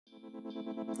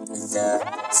The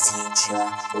Future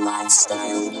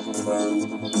Lifestyle Pro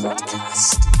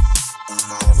Podcast.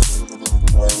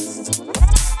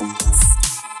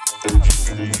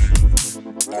 Education,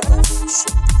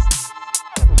 evolution.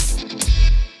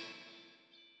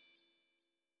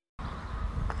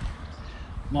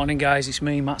 Morning guys, it's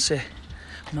me, Matsy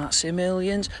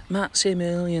Millions,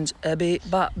 a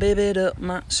bit back, bib up,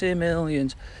 Matsy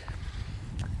Millions.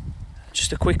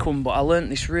 Just a quick one, but I learnt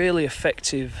this really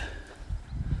effective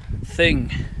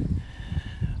thing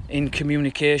in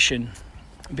communication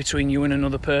between you and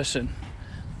another person.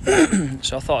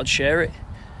 So I thought I'd share it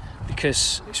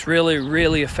because it's really,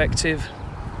 really effective,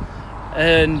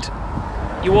 and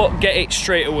you won't get it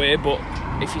straight away, but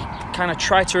if you kind of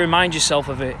try to remind yourself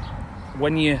of it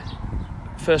when you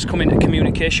first come into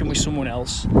communication with someone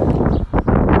else,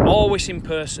 always in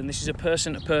person, this is a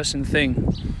person-to-person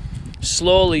thing,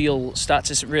 slowly you'll start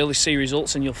to really see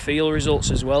results and you'll feel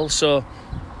results as well. So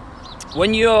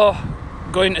when you're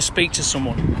going to speak to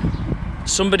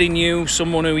somebody new,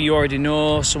 someone who you already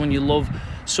know, someone you love,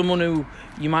 someone who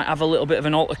you might have a little bit of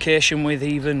an altercation with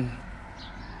even,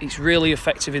 it's really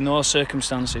effective in those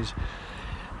circumstances.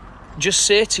 Just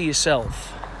say to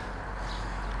yourself,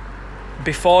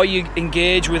 before you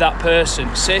engage with that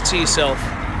person, say to yourself,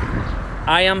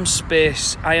 I am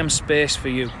space for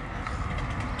you.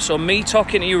 So me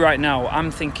talking to you right now,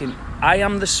 I'm thinking, I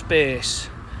am the space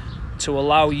to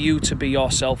allow you to be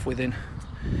yourself within.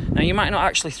 Now you might not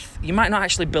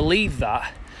actually believe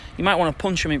that. You might want to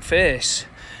punch them in the face.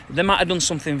 They might have done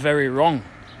something very wrong.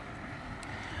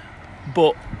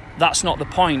 But that's not the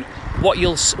point. What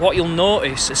you'll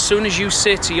notice, as soon as you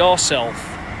say to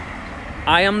yourself,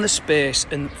 I am the space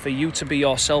and for you to be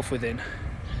yourself within,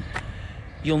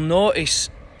 you'll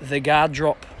notice the guard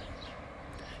drop.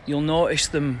 You'll notice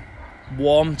them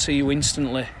warm to you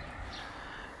instantly.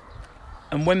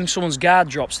 And when someone's guard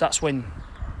drops, that's when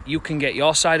you can get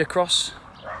your side across.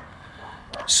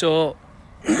 So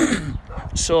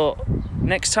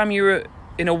next time you're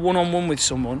in a one-on-one with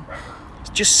someone,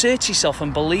 just say to yourself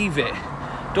and believe it.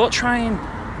 Don't try and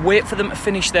wait for them to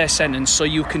finish their sentence so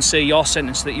you can say your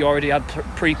sentence that you already had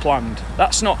pre-planned.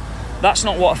 That's not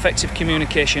what effective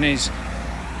communication is.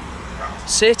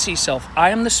 Say to yourself, I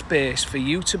am the space for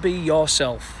you to be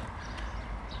yourself,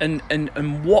 and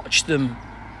watch them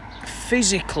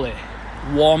physically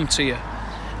warm to you.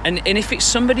 And if it's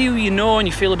somebody who you know and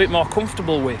you feel a bit more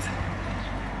comfortable with,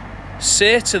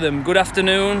 say to them, good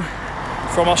afternoon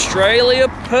from Australia,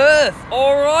 Perth.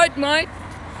 All right, mate.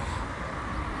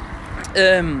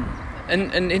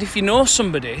 And if you know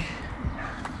somebody,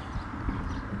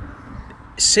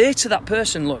 say to that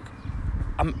person, look,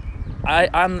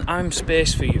 I'm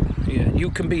space for you. Yeah, you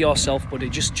can be yourself, buddy.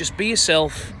 Just be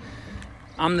yourself.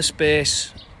 I'm the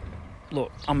space.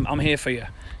 Look, I'm here for you.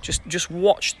 Just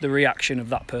watch the reaction of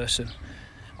that person.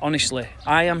 Honestly,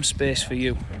 I am space for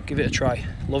you. Give it a try.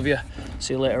 Love you.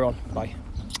 See you later on. Bye.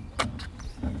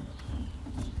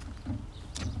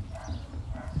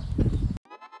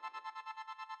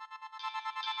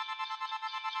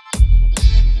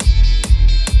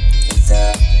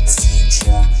 The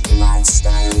Future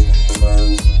Lifestyle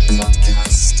Pro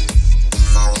Podcast.